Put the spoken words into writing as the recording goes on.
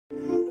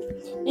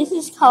This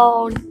is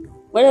called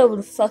whatever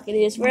the fuck it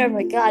is, whatever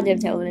the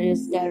goddamn hell it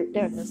is. There it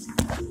is.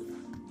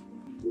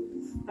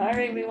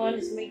 Alright, everyone,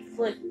 it's me,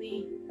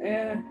 Fliqpy,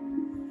 and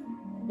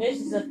this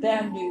is a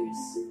bad news.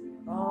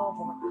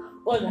 Oh,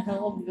 what the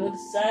hell am I going to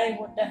say?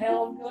 What the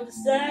hell am I going to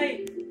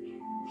say?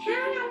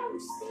 How do I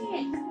say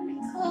it?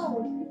 It's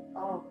cold.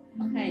 Oh,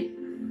 okay.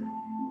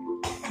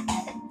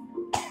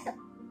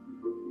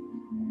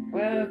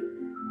 Well,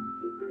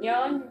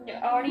 y'all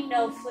already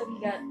know Flippy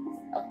got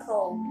a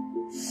cold.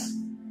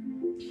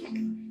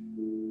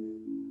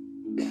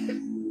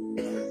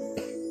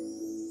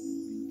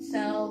 So,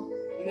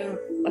 you're gonna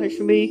watch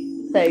me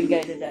play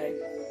again today.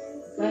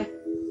 Okay?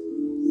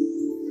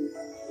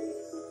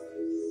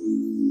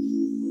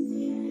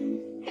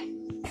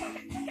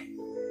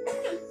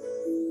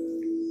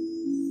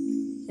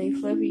 Say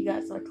Flippy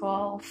got a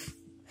cough.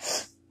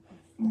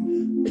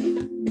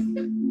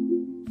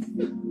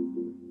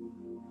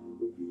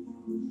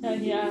 So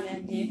yeah, then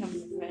you come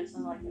to rest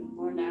in like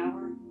 1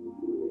 hour.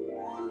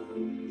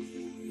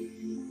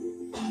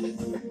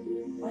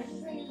 Why did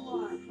you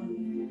want for me?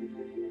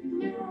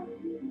 No.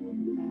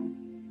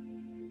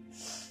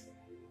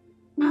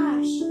 Ah,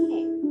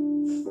 shit.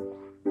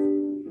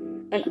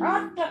 An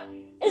octopus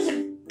is a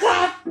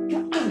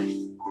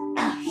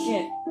ah,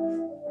 shit.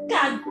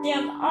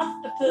 Goddamn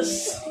octopus.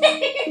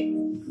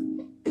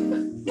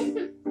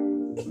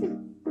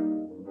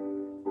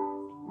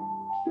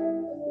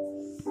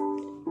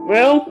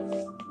 Well,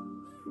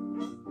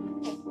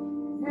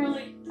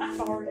 really, I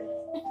farted.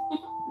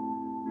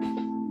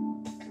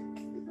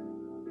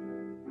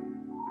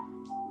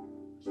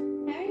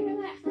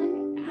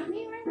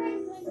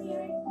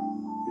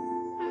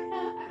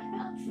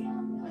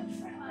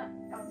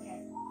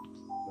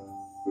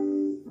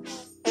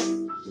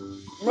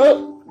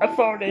 Well, I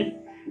farted.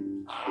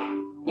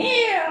 Ew!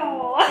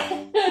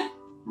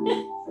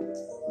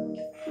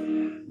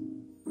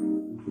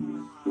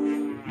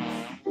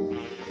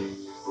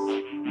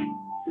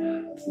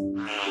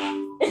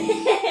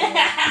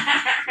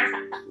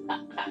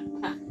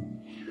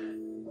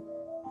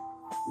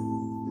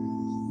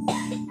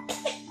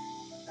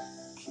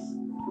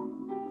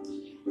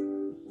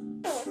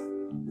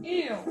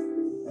 Ew.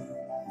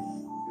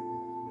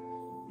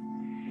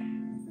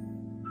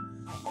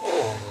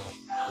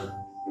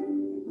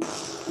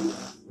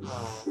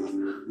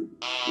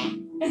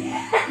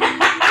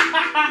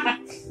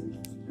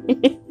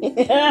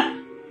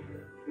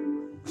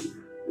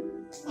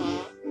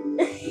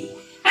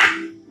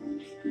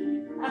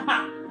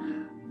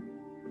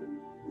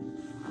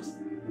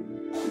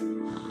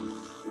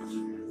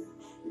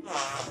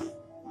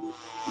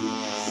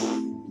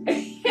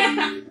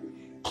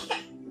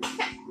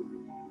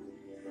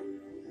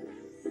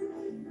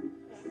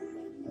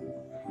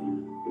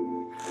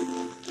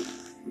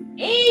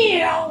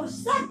 Ew,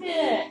 stop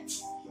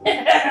it!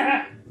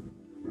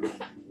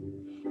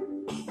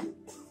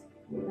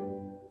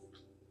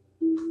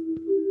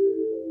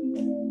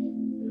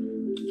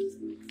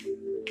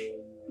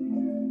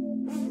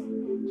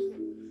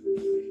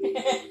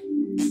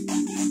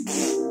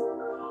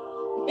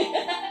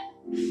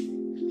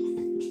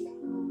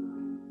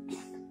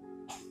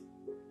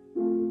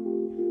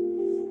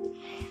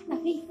 I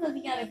think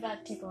Flippy got a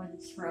bad tickle in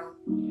his throat.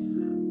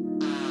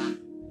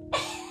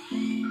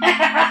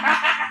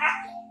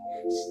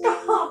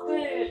 Stop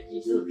it!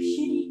 You so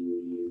shitty.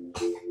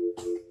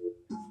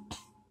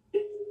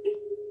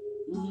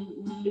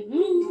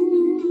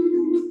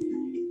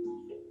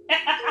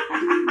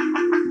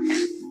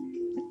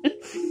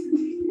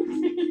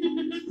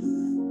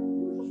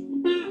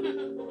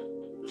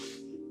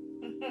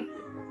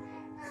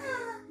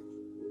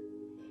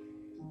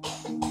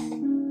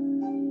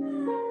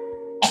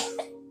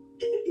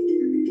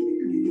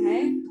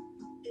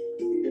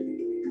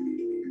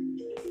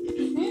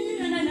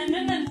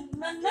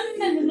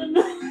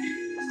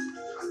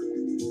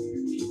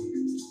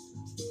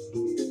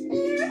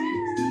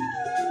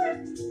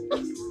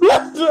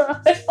 What the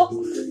hell?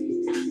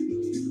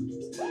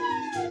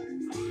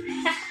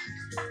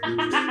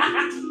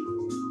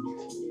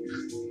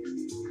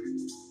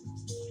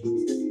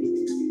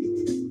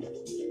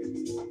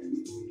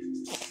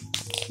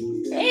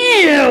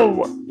 Ew!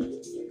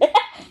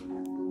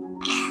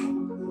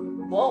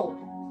 Whoa.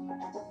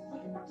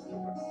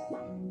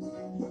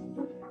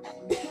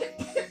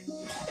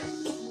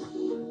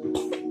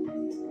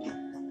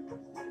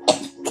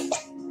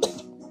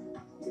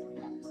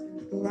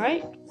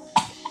 Right?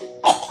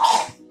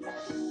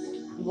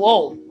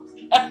 Whoa.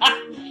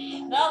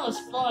 That was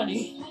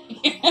funny.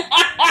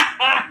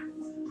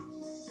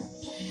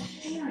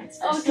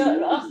 Oh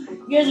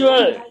god. Guess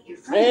what?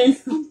 And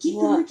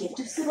what?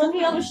 Let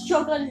me almost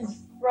choke on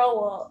his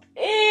throw up.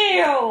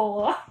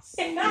 Ew!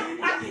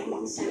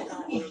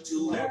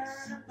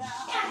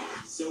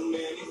 So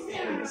many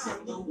things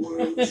in the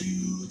world to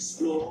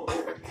explore.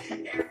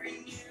 Every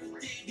new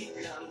day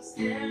becomes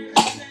an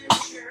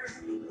adventure.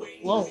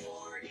 Whoa.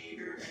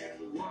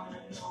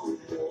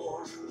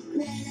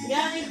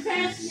 Got any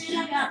question? I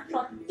got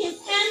fucking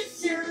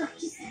answer.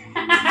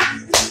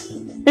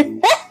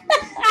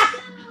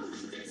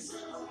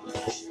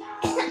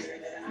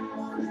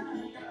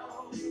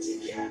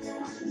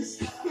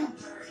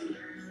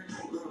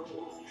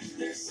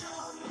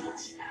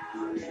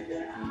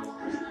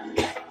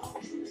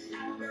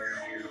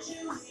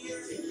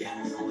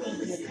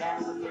 I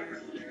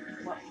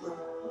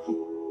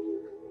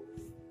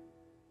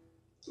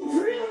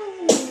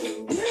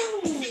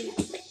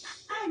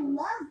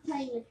love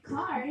playing with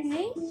cars.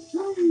 Okay.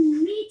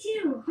 Me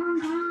too.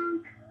 Honk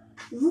honk.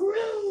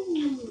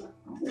 Vroom.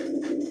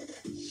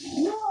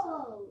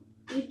 Whoa!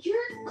 Did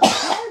your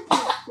car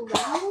just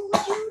growl,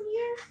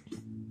 Junior?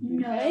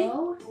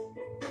 No.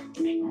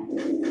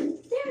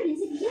 There it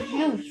is again.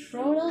 No,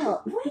 shut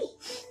up.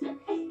 Wait, I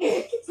think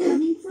it's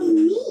coming from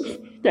me.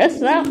 That's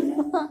not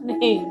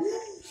funny. It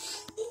is.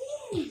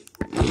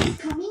 It's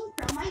coming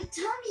from my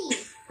tummy.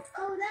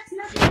 Oh, that's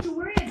nothing to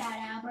worry about,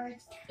 Albert.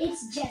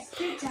 It's just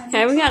your tummy.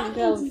 Okay, we gotta talking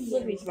go. to you.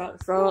 Flippy's about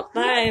to throw up.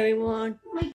 Bye, everyone. My